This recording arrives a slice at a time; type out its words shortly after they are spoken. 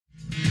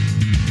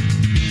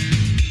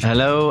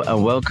Hello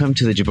and welcome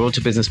to the Gibraltar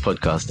Business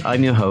Podcast.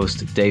 I'm your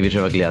host, David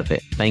Ragliate.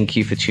 Thank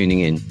you for tuning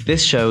in.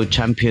 This show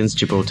champions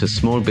Gibraltar's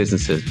small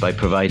businesses by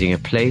providing a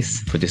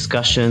place for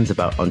discussions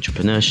about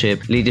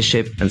entrepreneurship,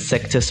 leadership and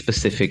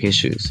sector-specific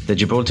issues. The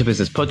Gibraltar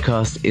Business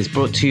Podcast is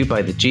brought to you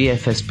by the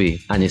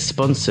GFSB and is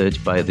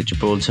sponsored by the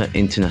Gibraltar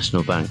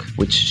International Bank,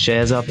 which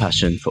shares our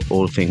passion for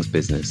all things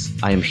business.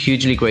 I am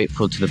hugely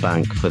grateful to the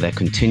bank for their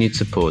continued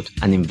support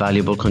and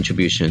invaluable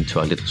contribution to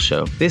our little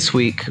show. This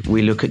week,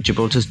 we look at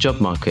Gibraltar's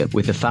job market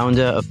with the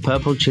founder of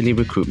Chilli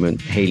Recruitment,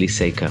 Hayley.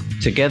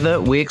 Together,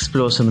 we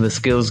explore some of the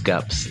skills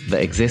gaps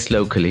that exist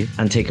locally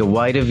and take a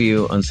wider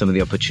view on some of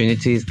the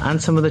opportunities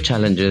and some of the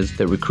challenges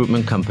that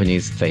recruitment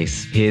companies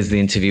face. Here's the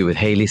interview with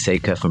Hayley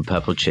from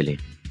Chilli.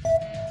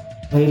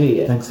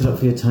 Hayley, thanks a lot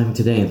for your time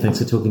today and thanks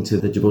for talking to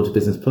the Gibraltar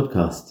Business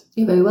Podcast.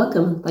 You're very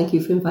welcome. Thank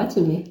you for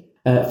inviting me.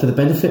 For the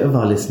benefit of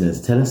our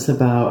listeners, tell us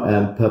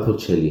about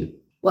Chilli.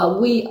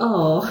 Well, we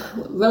are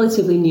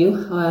relatively new,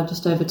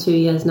 just over 2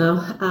 years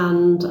now,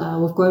 and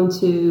we've grown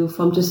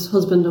from just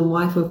husband and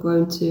wife, we've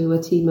grown to a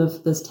team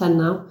of, there's 10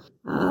 now.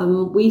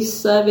 We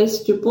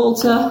service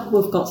Gibraltar.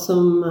 We've got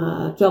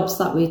some jobs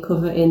that we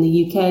cover in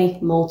the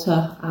UK,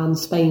 Malta and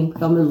Spain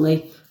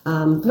predominantly.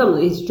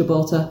 Predominantly it's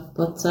Gibraltar,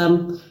 but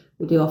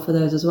we do offer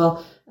those as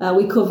well.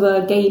 We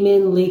cover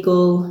gaming,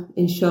 legal,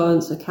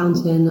 insurance,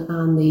 accounting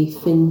and the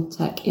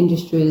fintech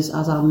industries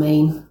as our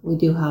main. We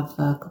do have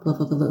a couple of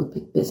other little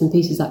bits and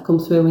pieces that come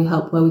through and we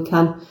help where we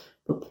can,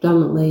 but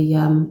predominantly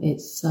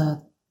it's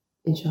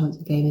insurance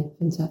and gaming,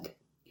 fintech.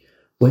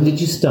 When did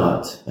you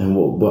start and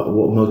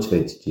what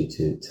motivated you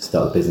to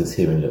start a business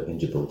here in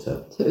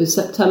Gibraltar? So it was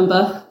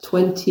September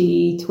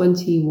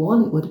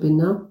 2021, it would have been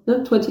now.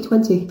 No,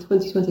 2020,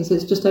 so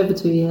it's just over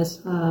 2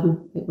 years.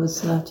 It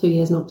was 2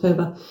 years in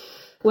October.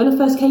 When I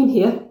first came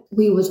here,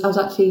 I was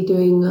actually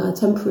doing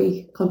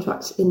temporary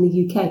contracts in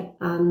the UK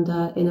and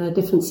in a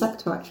different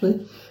sector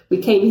actually. We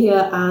came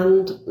here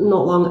and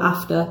not long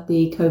after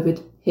the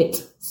COVID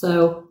hit,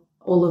 so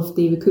all of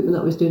the recruitment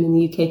that I was doing in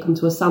the UK come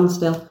to a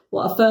standstill.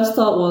 What I first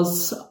thought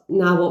was,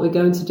 now what we're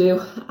going to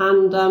do,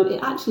 and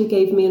it actually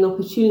gave me an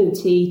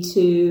opportunity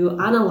to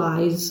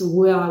analyse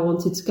where I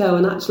wanted to go.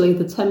 And actually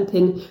the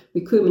temping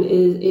recruitment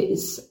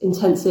is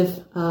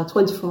intensive,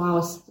 24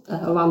 hours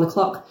around the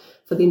clock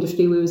for the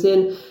industry we was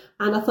in.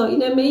 And I thought,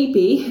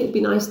 maybe it'd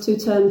be nice to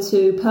turn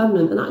to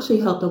permanent and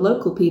actually help the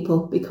local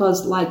people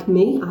because like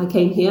me, I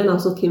came here and I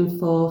was looking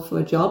for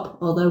a job.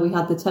 Although we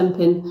had the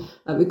temping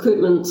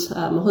recruitment,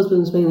 my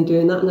husband was mainly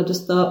doing that. And I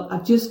just thought,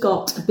 I've just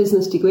got a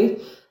business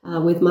degree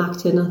with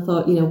marketing. I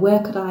thought, where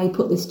could I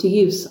put this to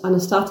use? And I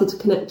started to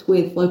connect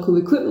with local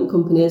recruitment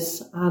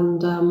companies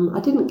and I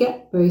didn't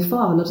get very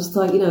far. And I just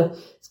thought,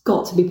 it's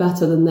got to be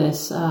better than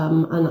this.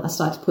 And I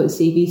started putting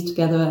CVs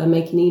together and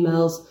making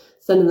emails,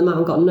 sending them out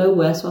and got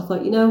nowhere. So I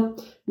thought,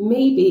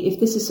 maybe if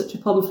this is such a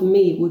problem for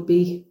me, it would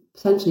be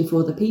potentially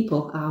for other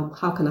people.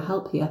 How can I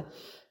help here?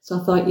 So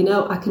I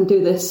thought, I can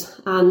do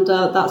this. And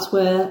that's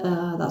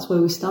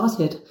where we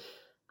started.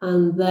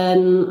 And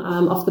then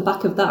off the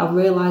back of that, I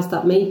realised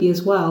that maybe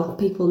as well,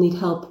 people need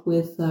help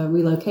with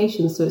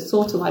relocation. So it's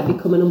sort of like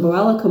become an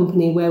umbrella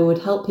company where we would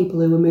help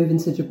people who were moving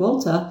to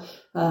Gibraltar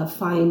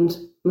find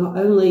not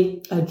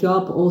only a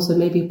job, but also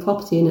maybe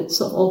property, and it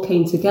sort of all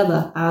came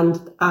together. And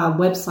our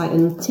website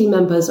and team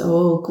members are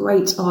all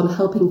great on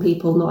helping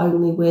people, not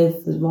only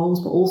with the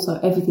roles, but also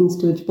everything to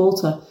do with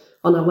Gibraltar.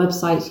 On our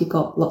website, you've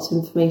got lots of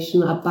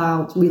information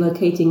about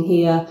relocating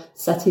here,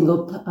 setting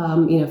up,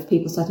 for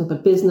people setting up a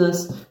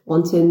business,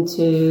 wanting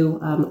to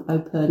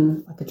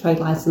open like a trade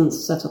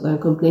license, set up their own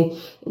company,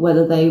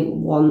 whether they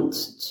want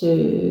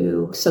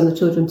to send the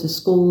children to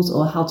schools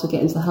or how to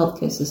get into the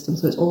healthcare system.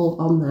 So it's all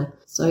on there.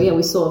 So yeah,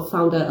 we sort of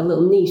found a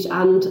little niche.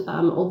 And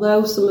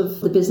although some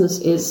of the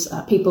business is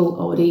people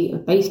already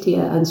based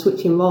here and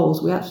switching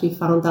roles, we actually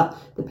found that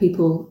the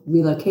people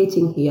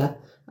relocating here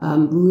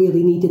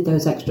really needed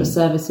those extra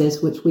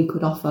services, which we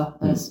could offer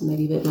as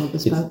maybe a bit more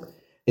bespoke.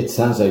 It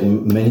sounds like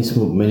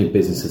many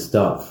businesses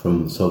start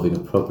from solving a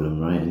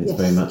problem, right? And it's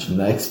very much from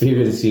that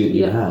experience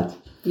you had.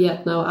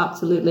 Yeah, no,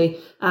 absolutely.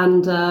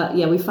 And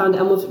we found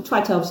it, and we've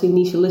tried to obviously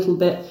niche a little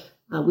bit.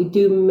 We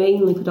do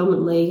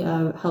predominantly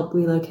help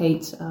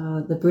relocate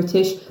the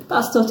British.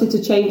 That started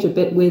to change a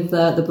bit with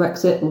the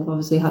Brexit. We've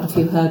obviously had a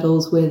few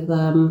hurdles with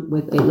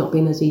it not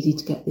being as easy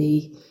to get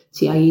the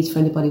TIEs for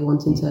anybody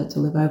wanting to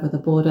live over the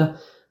border.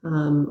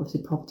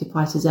 Obviously property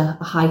prices are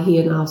high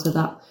here now, so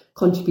that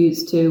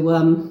contributes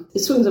to it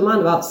swings and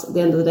roundabouts at the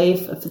end of the day.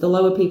 For the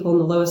lower people and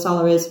the lower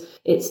salaries,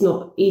 it's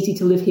not easy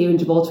to live here in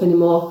Gibraltar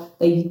anymore.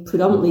 They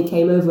predominantly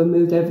came over and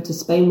moved over to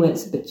Spain where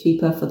it's a bit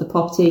cheaper for the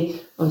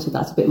property. Obviously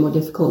that's a bit more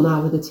difficult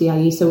now with the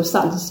TIE, so we're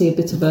starting to see a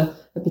bit of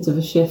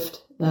a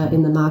shift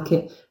in the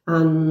market.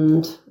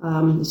 And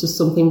it's just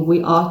something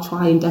we are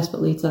trying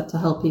desperately to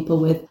help people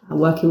with,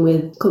 working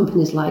with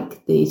companies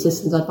like the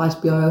Citizens Advice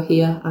Bureau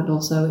here and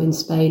also in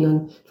Spain,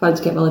 and trying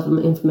to get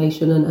relevant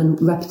information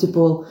and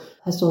reputable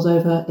stores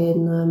over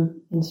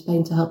in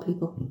Spain to help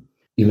people.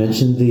 You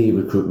mentioned the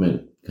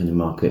recruitment kind of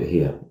market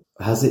here.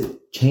 Has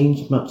it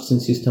changed much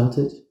since you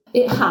started?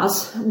 It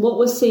has. What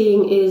we're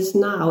seeing is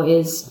now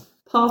is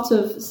part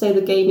of, say,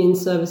 the gaming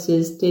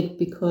services did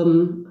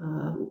become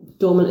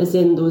dormant, as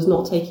in there was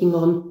not taking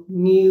on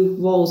new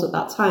roles at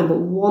that time. But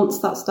once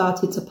that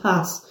started to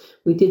pass,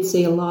 we did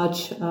see a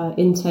large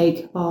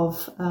intake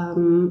of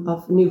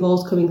new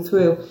roles coming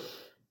through.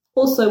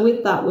 Also,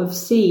 with that, we've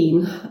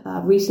seen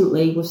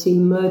recently, we've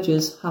seen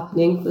mergers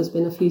happening. There's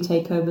been a few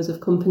takeovers of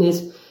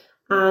companies,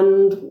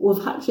 and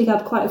we've actually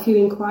had quite a few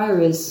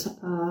inquiries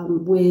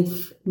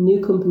with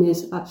new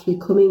companies actually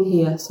coming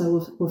here.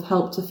 So we've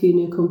helped a few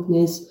new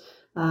companies.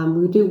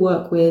 We do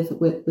work with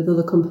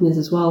other companies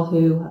as well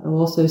who are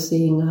also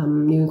seeing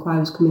new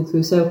inquiries coming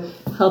through. So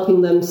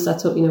helping them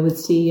set up, with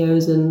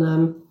CEOs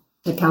and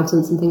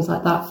accountants and things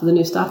like that for the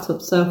new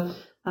startups. So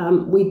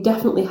we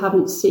definitely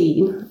haven't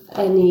seen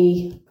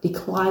any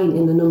decline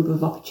in the number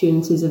of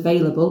opportunities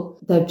available.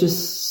 They've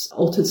just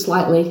altered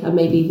slightly, and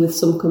maybe with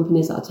some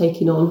companies that are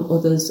taking on,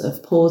 others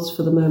have paused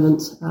for the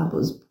moment. But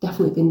there's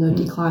definitely been no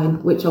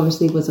decline, which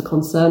obviously was a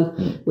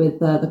concern with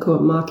the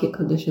current market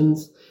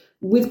conditions.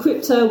 With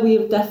crypto, we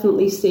have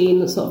definitely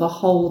seen sort of a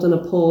hold and a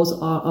pause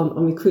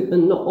on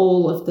recruitment. Not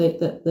all of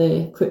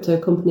the crypto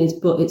companies,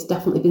 but it's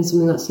definitely been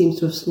something that seems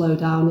to have slowed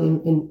down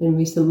in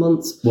recent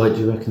months. Why do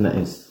you reckon that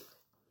is?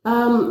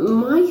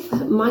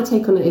 My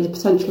take on it is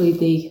potentially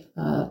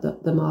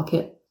the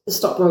market, the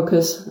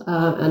stockbrokers,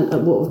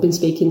 and what we've been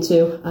speaking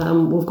to.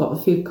 We've got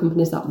a few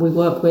companies that we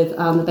work with,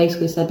 and they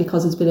basically said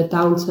because there's been a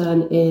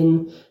downturn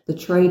in the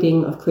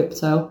trading of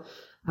crypto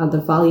and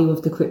the value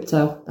of the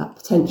crypto, that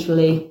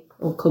potentially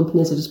or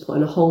companies are just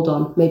putting a hold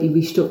on, maybe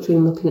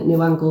restructuring, looking at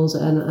new angles,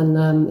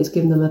 and it's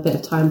given them a bit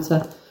of time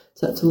to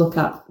look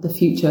at the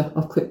future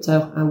of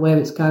crypto and where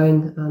it's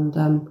going,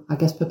 and I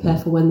guess prepare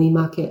for when the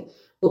market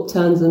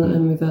upturns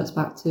and reverts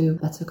back to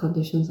better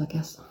conditions, I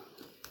guess.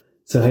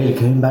 So Hayley,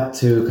 coming back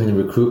to kind of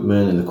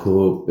recruitment and the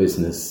core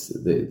business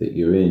that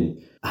you're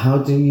in, how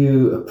do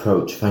you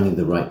approach finding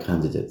the right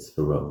candidates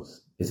for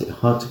roles? Is it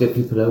hard to get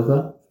people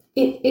over?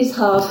 It is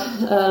hard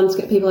to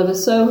get people over.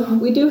 So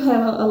we do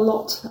have a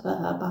lot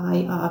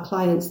by our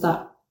clients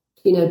that,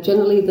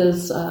 generally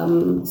there's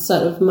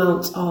certain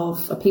amount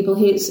of people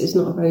here. It's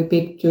not a very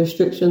big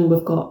jurisdiction.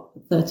 We've got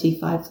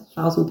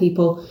 35,000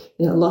 people.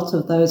 A lot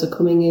of those are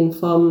coming in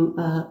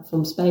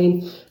from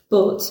Spain.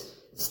 But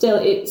still,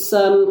 it's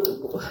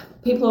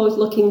people are always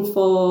looking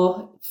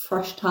for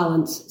fresh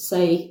talents,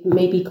 say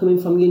maybe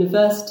coming from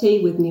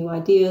university with new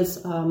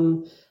ideas,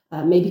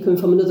 maybe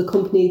coming from another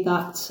company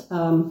that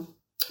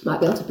might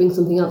be able to bring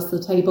something else to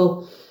the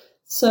table.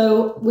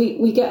 So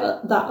we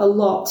get that a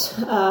lot.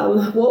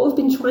 What we've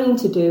been trying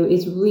to do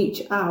is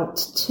reach out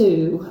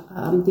to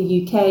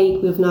the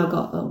UK. We've now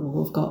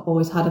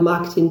always had a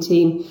marketing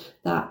team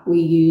that we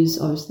use,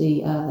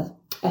 obviously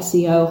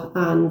SEO,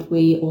 and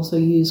we also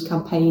use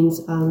campaigns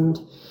and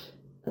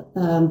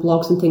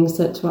blogs and things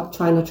to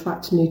try and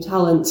attract new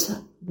talent.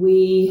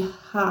 We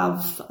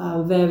have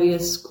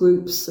various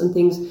groups and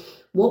things.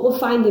 What we're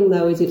finding,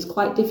 though, is it's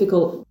quite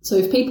difficult. So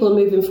if people are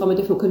moving from a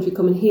different country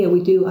coming here,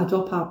 our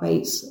dropout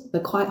rates,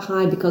 they're quite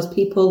high because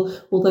people,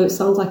 although it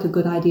sounds like a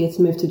good idea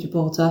to move to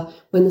Gibraltar,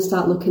 when they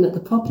start looking at the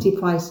property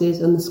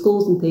prices and the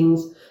schools and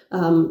things,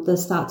 they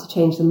start to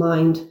change their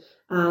mind.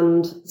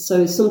 And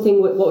so it's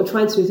something, what we're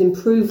trying to do is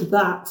improve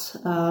that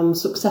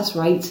success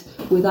rate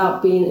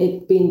without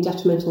it being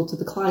detrimental to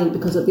the client,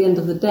 because at the end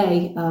of the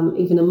day,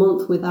 even a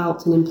month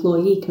without an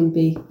employee can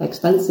be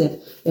expensive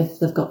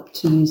if they've got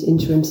to use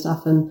interim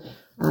staff and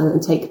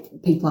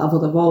take people out of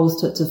other roles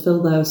to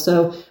fill those.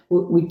 So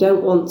we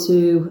don't want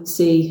to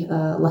see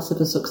less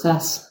of a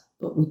success,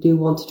 but we do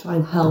want to try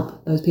and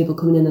help those people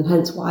coming in, and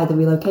hence why the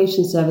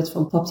relocation service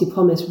from Property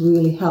Promise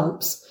really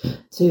helps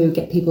to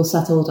get people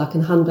settled. I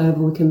can hand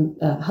over, we can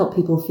help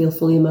people feel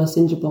fully immersed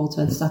in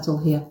Gibraltar and settle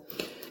here.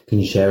 Can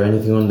you share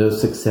anything on those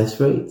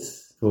success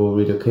rates for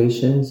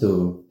relocations?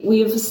 Or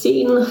we've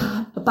seen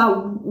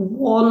about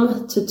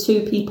 1 to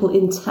 2 people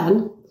in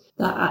 10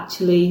 that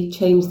actually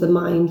change their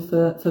mind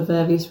for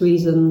various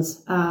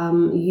reasons.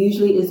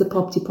 Usually is the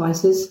property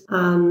prices,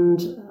 and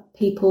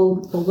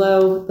people,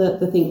 although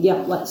they think,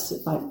 let's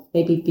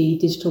maybe be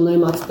digital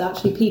nomads,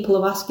 actually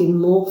people are asking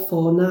more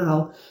for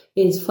now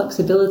is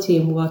flexibility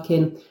in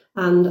working.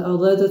 And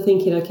although they're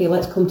thinking, okay,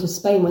 let's come to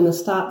Spain, when they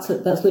start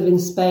let's live in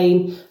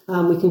Spain,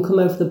 we can come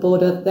over the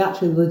border, the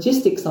actual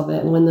logistics of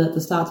it, and when they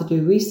start to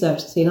do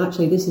research, seeing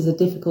actually this is a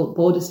difficult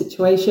border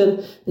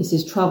situation, this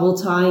is travel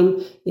time,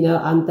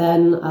 and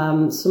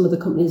then some of the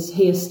companies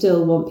here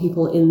still want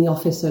people in the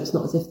office, so it's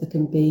not as if they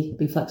can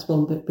be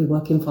flexible and be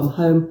working from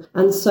home.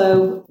 And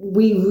so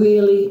we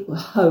really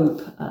hope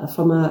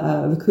from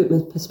a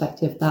recruitment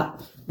perspective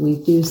that we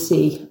do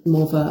see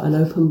more of an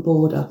open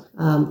border.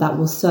 That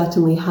will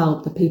certainly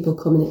help the people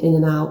coming in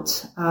and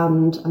out.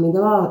 And I mean,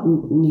 there are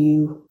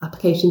new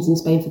applications in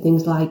Spain for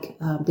things like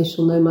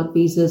digital nomad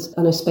visas.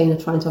 I know Spain are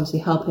trying to obviously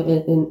help it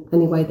in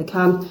any way they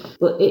can,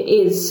 but it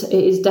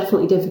is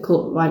definitely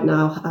difficult right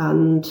now.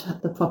 And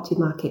the property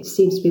market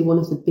seems to be one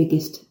of the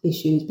biggest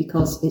issues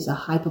because it's a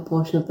high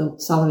proportion of the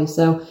salary.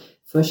 So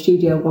for a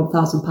studio,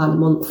 £1,000 a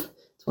month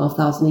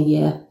 12,000 a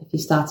year. If you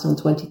start on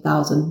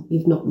 20,000,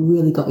 you've not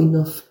really got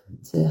enough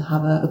to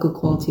have a good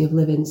quality of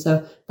living.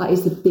 So that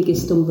is the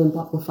biggest stumbling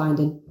block we're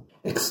finding.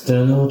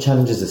 External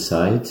challenges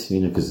aside,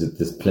 because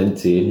there's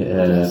plenty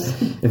to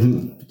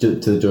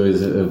the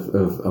joys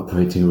of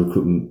operating a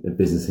recruitment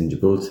business in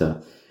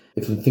Gibraltar.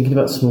 If I'm thinking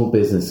about small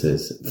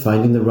businesses,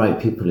 finding the right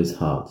people is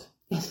hard.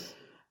 Yes.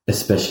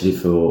 Especially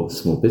for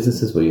small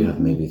businesses where you have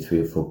maybe 3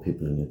 or 4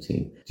 people in your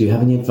team. Do you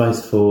have any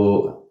advice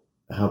for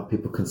how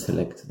people can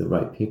select the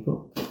right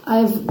people?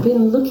 I've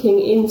been looking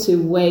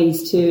into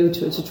ways to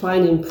try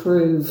and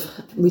improve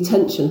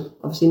retention,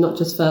 obviously not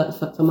just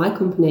for my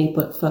company,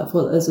 but for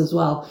others as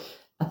well.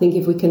 I think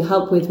if we can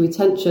help with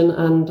retention,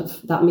 and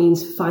that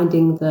means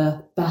finding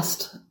the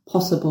best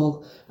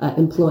possible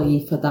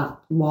employee for that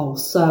role.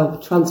 So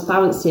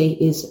transparency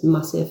is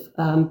massive.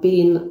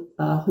 Being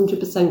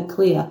 100%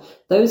 clear.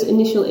 Those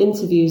initial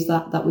interviews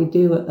that we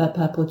do at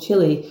Purple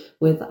Chilli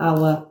with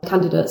our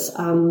candidates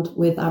and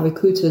with our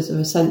recruiters are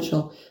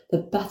essential. The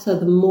better,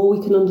 the more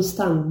we can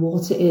understand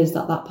what it is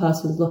that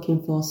person's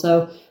looking for.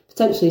 So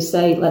potentially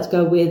say, let's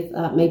go with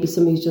maybe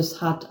somebody who's just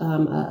had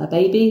a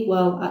baby.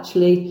 Well,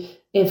 actually,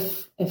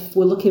 if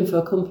we're looking for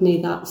a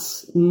company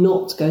that's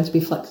not going to be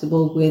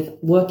flexible with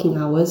working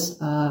hours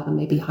and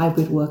maybe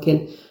hybrid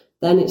working,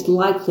 then it's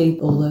likely,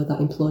 although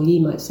that employee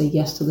might say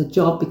yes to the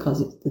job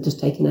because they're just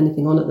taking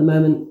anything on at the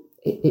moment,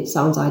 it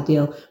sounds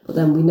ideal. But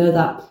then we know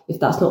that if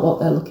that's not what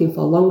they're looking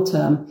for long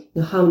term,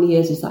 how many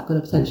years is that going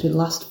to potentially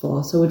last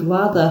for? So we'd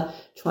rather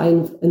try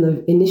and, in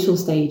the initial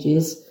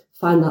stages,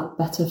 find that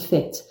better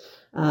fit.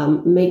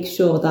 Make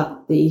sure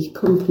that the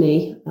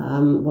company,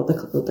 what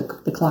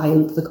the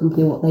client, the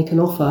company, what they can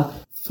offer,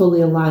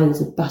 fully aligns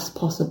the best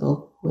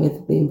possible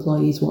with the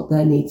employees, what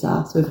their needs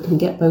are. So if we can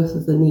get both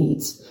of the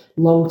needs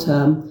long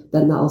term,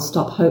 then that'll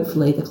stop.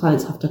 Hopefully, the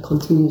clients have to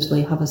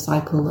continuously have a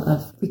cycle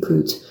of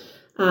recruit.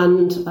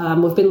 And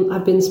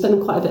I've been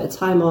spending quite a bit of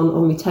time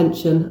on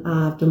retention.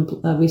 I've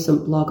done a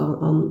recent blog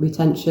on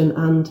retention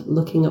and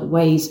looking at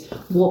ways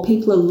what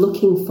people are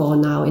looking for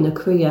now in a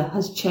career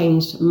has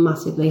changed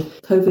massively.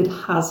 COVID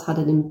has had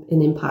an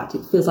impact.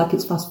 It feels like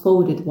it's fast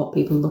forwarded what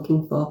people are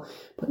looking for.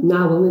 But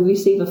now when we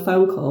receive a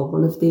phone call,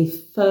 one of the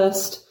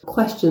first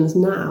questions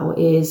now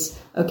is,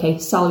 okay,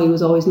 salary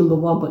was always number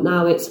one, but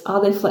now it's,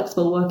 are they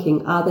flexible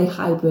working? Are they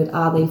hybrid?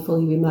 Are they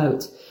fully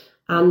remote?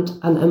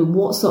 And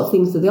what sort of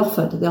things do they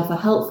offer? Do they offer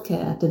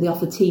healthcare? Do they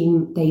offer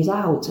team days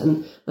out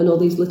and all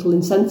these little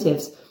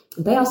incentives?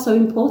 They are so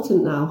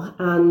important now.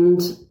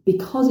 And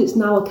because it's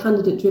now a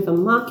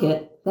candidate-driven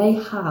market, they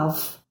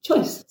have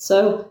choice.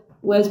 So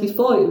whereas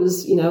before it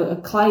was, a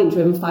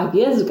client-driven 5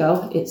 years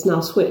ago, it's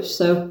now switched.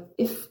 So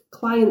if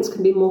clients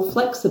can be more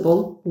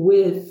flexible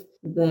with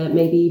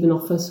maybe even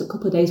offer a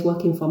couple of days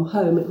working from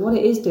home, what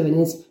it is doing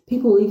is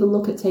people will even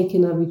look at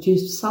taking a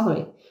reduced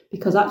salary.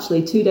 Because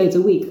actually 2 days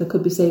a week, they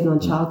could be saving on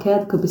childcare,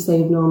 they could be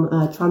saving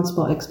on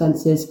transport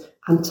expenses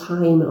and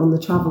time on the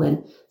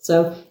travelling.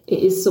 So it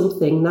is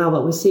something now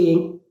that we're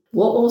seeing.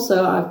 What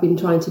also I've been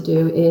trying to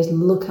do is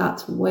look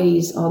at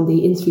ways on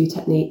the interview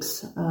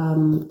techniques.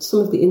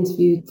 Some of the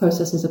interview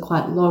processes are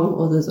quite long,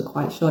 others are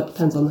quite short,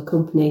 depends on the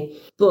company.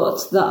 But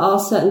there are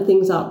certain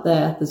things out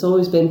there. There's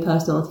always been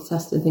personality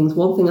testing things.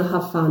 One thing I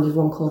have found is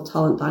one called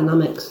Talent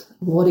Dynamics.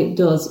 What it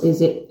does is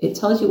it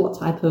tells you what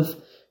type of,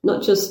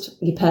 not just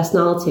your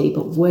personality,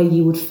 but where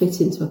you would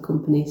fit into a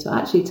company. So it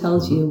actually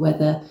tells you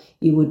whether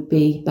you would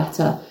be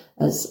better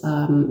as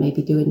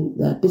maybe doing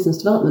the business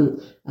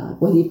development,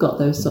 whether you've got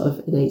those sort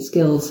of innate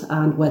skills,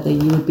 and whether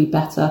you would be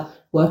better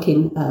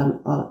working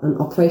on an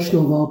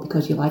operational role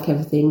because you like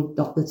everything,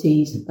 dot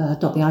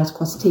the I's,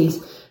 cross the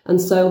T's.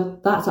 And so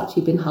that's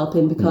actually been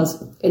helping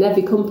because in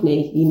every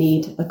company you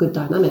need a good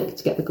dynamic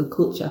to get the good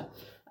culture.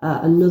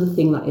 Another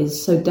thing that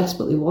is so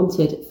desperately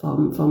wanted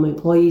from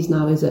employees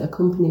now is at a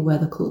company where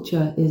the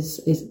culture is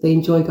they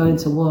enjoy going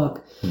to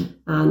work,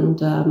 and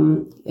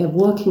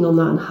working on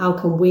that. And how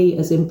can we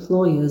as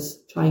employers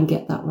try and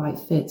get that right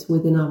fit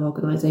within our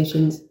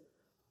organisations?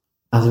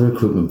 As a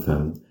recruitment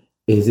firm,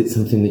 is it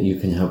something that you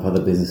can help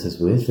other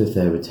businesses with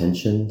their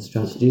retention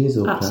strategies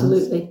or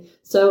Absolutely. plans?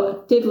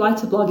 So I did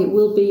write a blog. It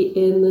will be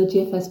in the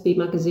GFSB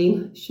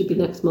magazine. It should be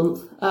next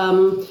month.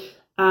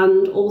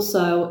 And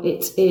also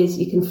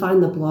you can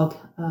find the blog.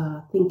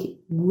 I think it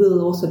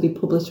will also be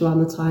published around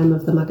the time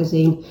of the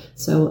magazine,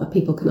 so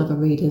people can have a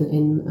read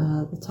in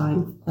the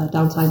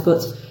downtime.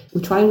 But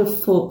we're trying to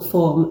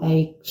form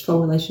a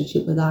strong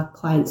relationship with our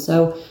clients.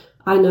 So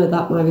I know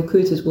that my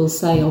recruiters will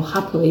say, or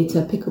happily,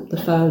 to pick up the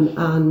phone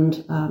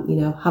and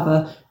have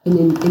an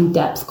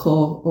in-depth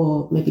call,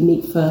 or maybe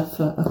meet for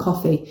a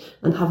coffee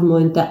and have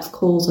more in-depth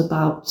calls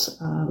about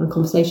and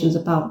conversations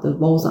about the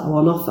roles that are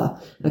on offer.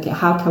 Okay,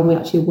 how can we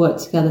actually work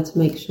together to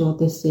make sure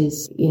this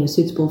is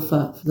suitable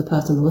for the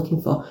person we're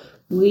looking for?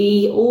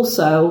 We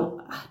also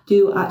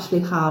do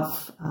actually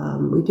have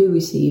we do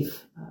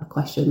receive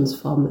questions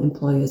from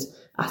employers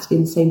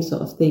asking the same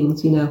sort of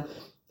things.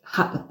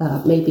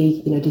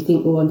 Maybe, do you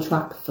think we're on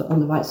track on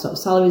the right sort of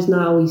salaries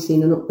now? We've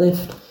seen an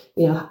uplift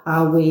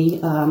are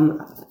we,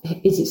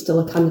 is it still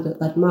a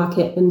candidate-led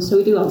market? And so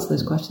we do answer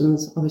those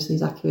questions, obviously,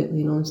 as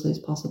accurately and honestly as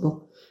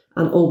possible.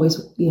 And always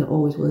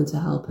willing to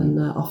help and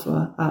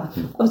offer.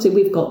 Obviously,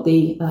 we've got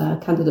the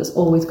candidates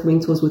always coming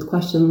to us with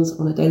questions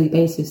on a daily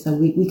basis, so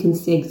we can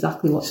see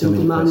exactly what's in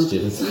demand.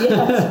 Questions.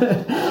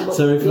 Yes.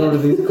 Sorry for all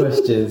of these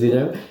questions.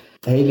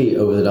 Hayley,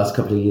 over the last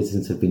couple of years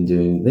since I've been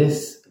doing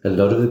this, a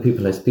lot of the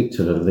people I speak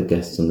to, a lot of the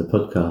guests on the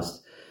podcast,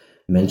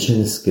 mention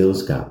the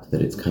skills gap.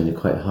 That it's kind of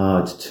quite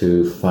hard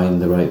to find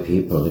the right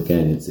people.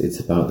 Again, it's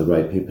about the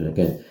right people.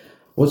 Again,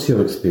 what's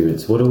your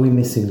experience? What are we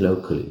missing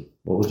locally?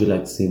 What would you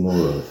like to see more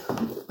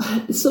of?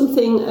 It's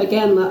something,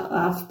 again, that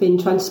I've been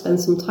trying to spend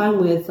some time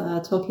with,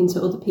 talking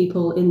to other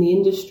people in the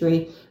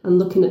industry and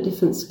looking at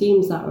different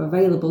schemes that are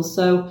available.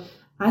 So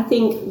I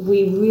think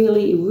we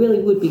really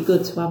would be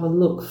good to have a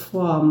look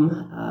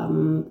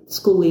from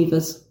school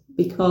leavers,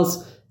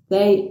 because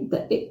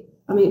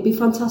it'd be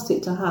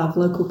fantastic to have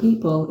local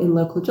people in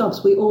local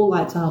jobs. We all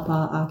like to help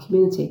our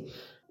community.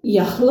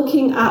 Yeah,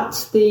 looking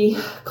at the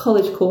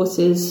college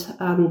courses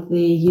and the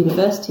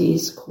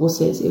universities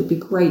courses, it would be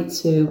great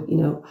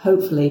to,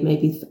 hopefully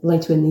maybe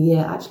later in the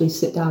year, actually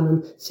sit down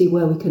and see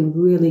where we can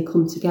really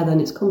come together. And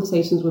it's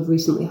conversations we've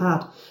recently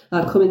had,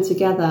 coming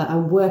together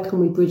and where can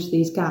we bridge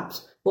these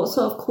gaps? What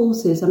sort of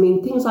courses? I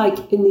mean, things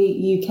like in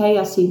the UK,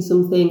 I've seen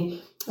something,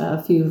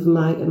 a few of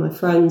my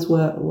friends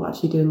were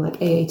actually doing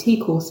like AAT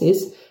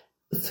courses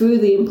through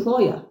the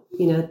employer.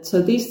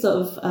 So these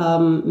sort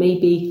of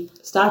maybe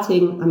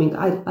starting. I mean,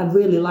 I'd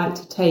really like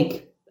to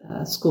take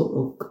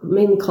school,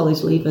 mainly college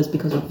leavers,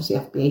 because obviously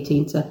you have to be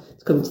 18 to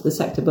come into the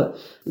sector, but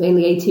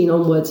mainly 18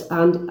 onwards,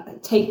 and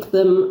take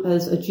them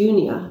as a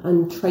junior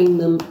and train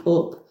them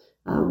up.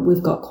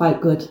 We've got quite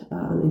good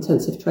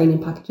intensive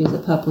training packages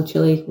at Purple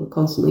Chilli. We're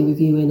constantly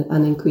reviewing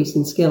and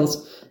increasing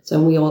skills.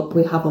 So we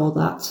have all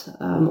that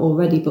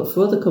already. But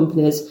for other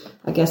companies,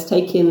 I guess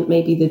taking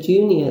maybe the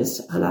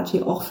juniors and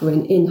actually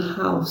offering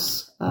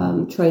in-house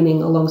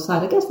training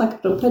alongside, I guess,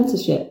 like an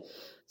apprenticeship.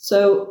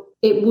 So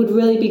it would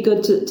really be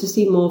good to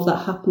see more of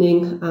that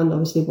happening, and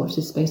obviously watch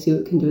this space, see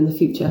what we can do in the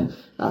future.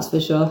 That's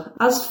for sure.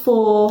 As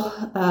for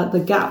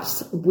the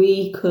gaps,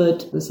 we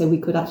could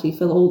actually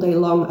fill all day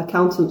long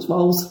accountants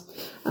roles.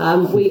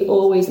 We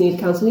always need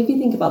accountants. If you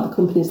think about the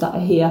companies that are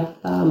here,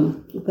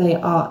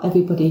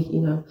 everybody,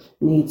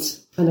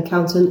 needs an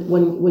accountant.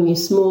 When you're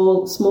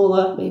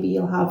smaller, maybe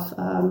you'll have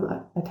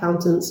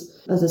accountants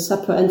as a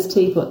separate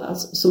entity, but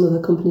as some of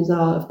the companies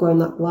have grown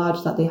that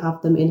large that they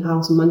have them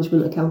in-house, and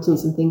management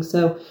accountants and things.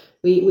 So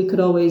we could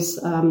always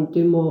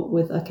do more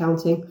with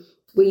accounting.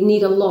 We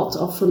need a lot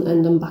of front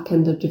end and back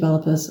end of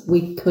developers.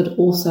 We could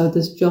also,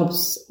 there's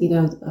jobs,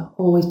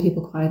 always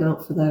people crying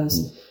out for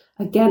those.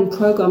 Again,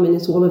 programming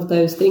is one of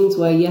those things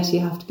where, yes, you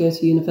have to go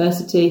to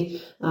university,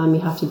 you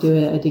have to do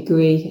a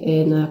degree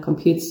in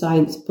computer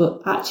science,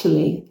 but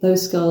actually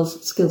those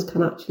skills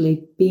can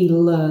actually be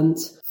learnt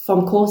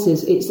from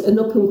courses. It's one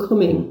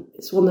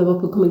of the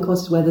up and coming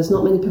courses where there's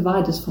not many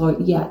providers for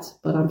it yet,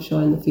 but I'm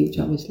sure in the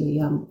future, obviously,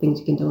 things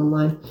you can do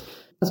online.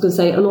 I was going to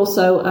say, and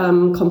also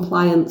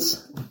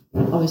compliance,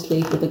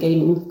 obviously, with the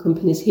gaming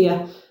companies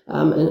here,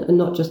 and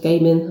not just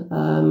gaming,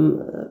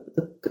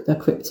 the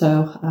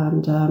crypto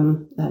and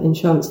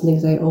insurance and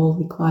things, they all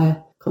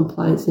require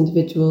compliance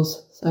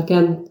individuals. So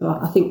again,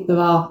 I think there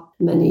are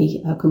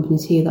many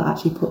companies here that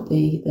actually put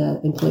the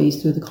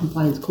employees through the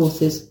compliance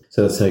courses.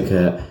 So it's like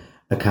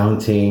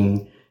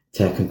accounting,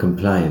 tech and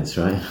compliance,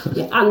 right?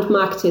 Yeah, and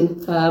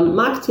marketing.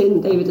 Marketing,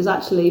 David, has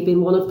actually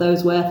been one of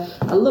those where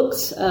I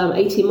looked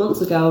 18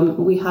 months ago, and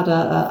we had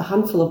a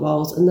handful of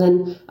roles, and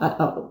then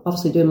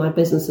obviously doing my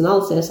business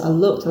analysis, I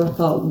looked and I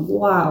thought,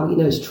 wow,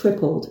 it's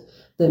tripled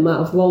the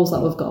amount of roles that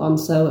we've got on.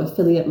 So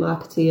affiliate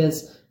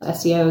marketeers,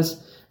 SEOs,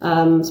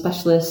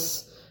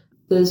 specialists,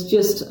 there's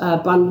just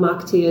brand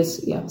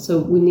marketeers. Yeah, so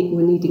we're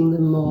needing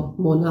them more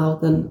now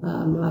than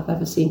I've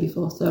ever seen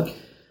before. So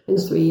in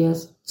 3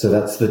 years. So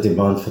that's the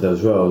demand for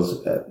those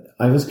roles.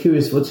 I was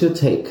curious, what's your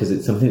take? Because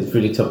it's something that's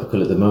really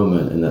topical at the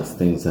moment, and that's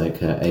things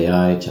like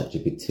AI,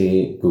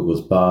 ChatGPT,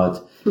 Google's Bard.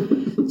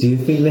 Do you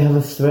think they have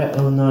a threat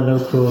on our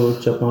local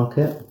job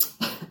market?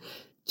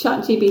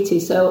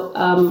 ChatGPT. So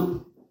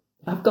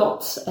I've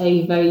got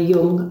a very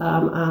young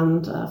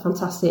and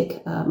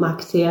fantastic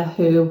marketeer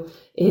who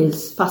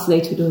is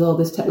fascinated with all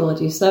this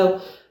technology. So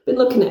I've been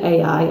looking at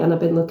AI, and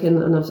I've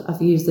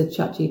used the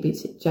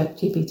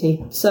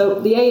ChatGPT. So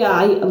the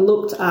AI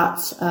looked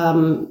at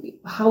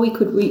how we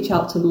could reach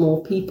out to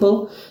more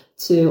people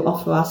to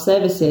offer our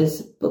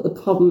services. But the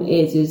problem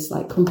is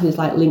like companies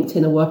like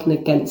LinkedIn are working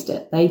against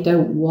it. They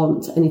don't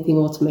want anything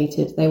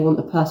automated. They want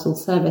a personal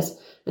service.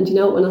 And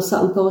when I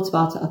sat and thought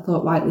about it, I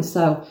thought, rightly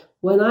so.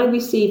 When I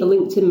receive a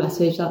LinkedIn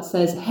message that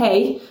says,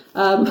 hey,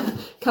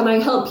 can I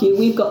help you?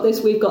 We've got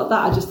this, we've got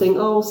that. I just think,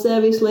 oh,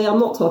 seriously, I'm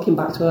not talking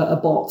back to a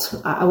bot.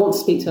 I want to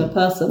speak to a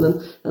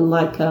person. And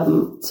like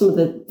some of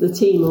the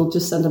team will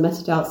just send a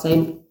message out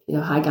saying,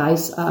 hi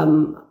guys,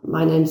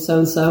 my name's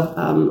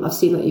so-and-so. I've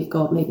seen that you've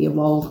got maybe a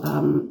role.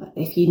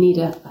 If you need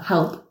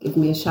help, give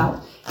me a shout.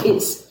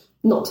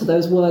 not to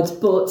those words,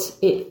 but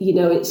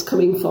it's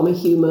coming from a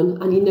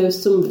human, and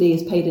somebody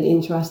has paid an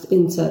interest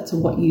into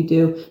what you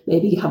do.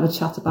 Maybe you have a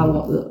chat about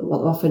what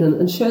they're offering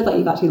and show that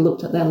you've actually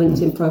looked at their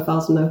LinkedIn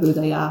profiles and know who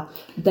they are.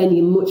 Then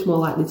you're much more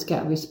likely to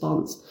get a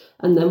response.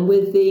 And then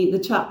with the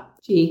chat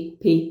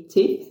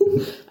GPT,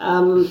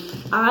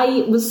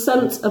 I was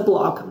sent a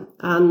blog,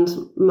 and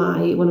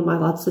one of my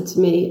lads said to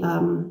me,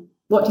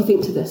 "What do you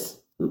think to this?"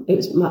 It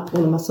was one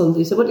of my sons.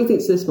 He said, "What do you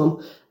think to this,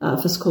 Mum,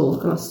 for school?"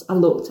 And I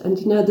looked, and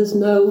there's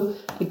no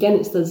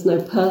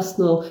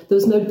personal, there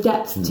was no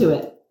depth to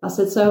it. I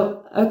said,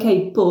 "So,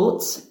 okay,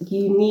 but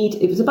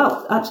it was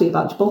about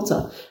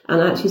Gibraltar."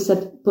 And I actually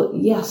said, "But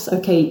yes,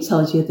 okay, it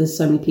tells you there's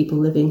so many people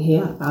living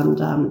here and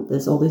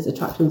there's all these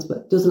attractions, but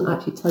it doesn't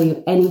actually tell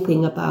you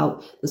anything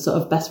about the sort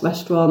of best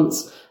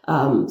restaurants,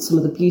 some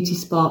of the beauty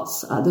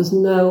spots. There's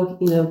no,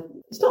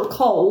 it's not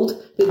cold,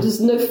 but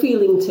there's no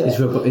feeling to it. It's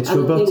robotic.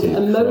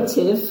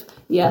 Emotive,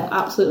 yeah,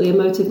 absolutely.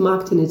 Emotive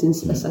marketing is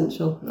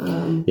essential."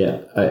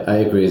 I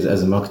agree.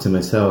 As a marketer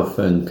myself,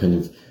 and kind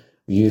of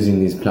using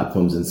these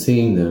platforms and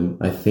seeing them,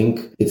 I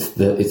think it's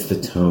the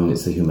tone,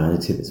 it's the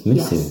humanity that's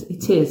missing. Yes,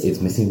 it is.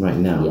 It's missing right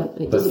now. Yeah,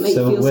 it doesn't make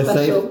you feel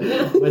special.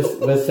 Safe.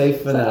 We're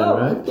safe for now,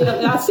 right?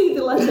 Yeah, I see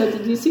the letter.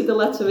 Did you see the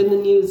letter in the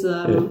news?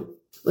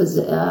 Was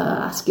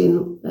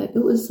asking,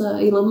 it was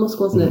Elon Musk,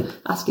 wasn't it,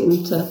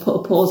 asking to put a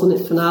pause on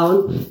it for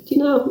now. And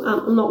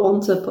I'm not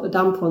one to put a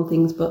damper on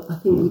things, but I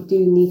think we do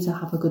need to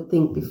have a good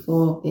think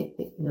before it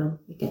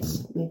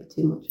gets maybe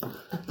too much.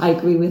 I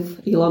agree with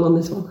Elon on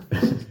this one.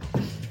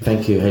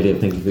 Thank you, Hayley.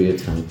 Thank you for your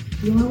time.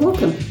 You are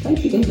welcome.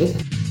 Thank you, David.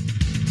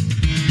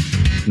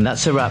 And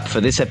that's a wrap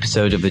for this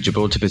episode of the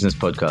Gibraltar Business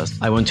Podcast.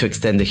 I want to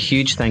extend a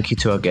huge thank you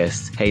to our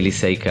guest, Hayley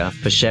Saker,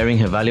 for sharing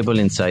her valuable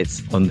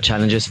insights on the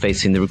challenges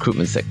facing the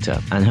recruitment sector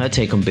and her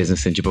take on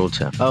business in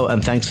Gibraltar. Oh,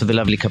 and thanks for the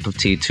lovely cup of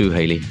tea too,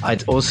 Hayley.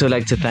 I'd also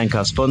like to thank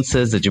our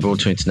sponsors, the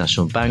Gibraltar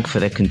International Bank,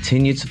 for their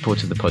continued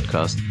support of the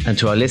podcast. And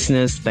to our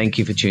listeners, thank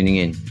you for tuning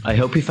in. I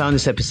hope you found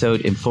this episode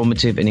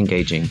informative and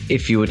engaging.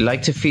 If you would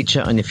like to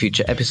feature on a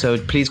future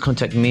episode, please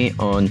contact me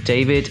on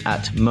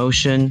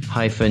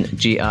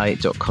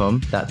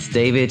david@motion-gi.com. That's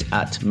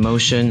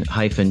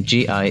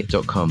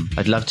david@motion-gi.com.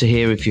 I'd love to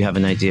hear if you have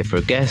an idea for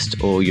a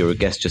guest, or you're a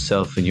guest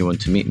yourself and you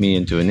want to meet me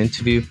and do an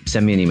interview.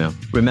 Send me an email.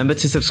 Remember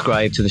to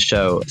subscribe to the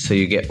show so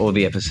you get all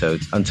the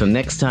episodes. Until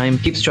next time,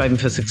 keep striving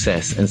for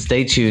success and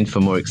stay tuned for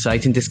more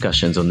exciting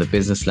discussions on the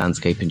business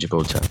landscape in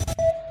Gibraltar.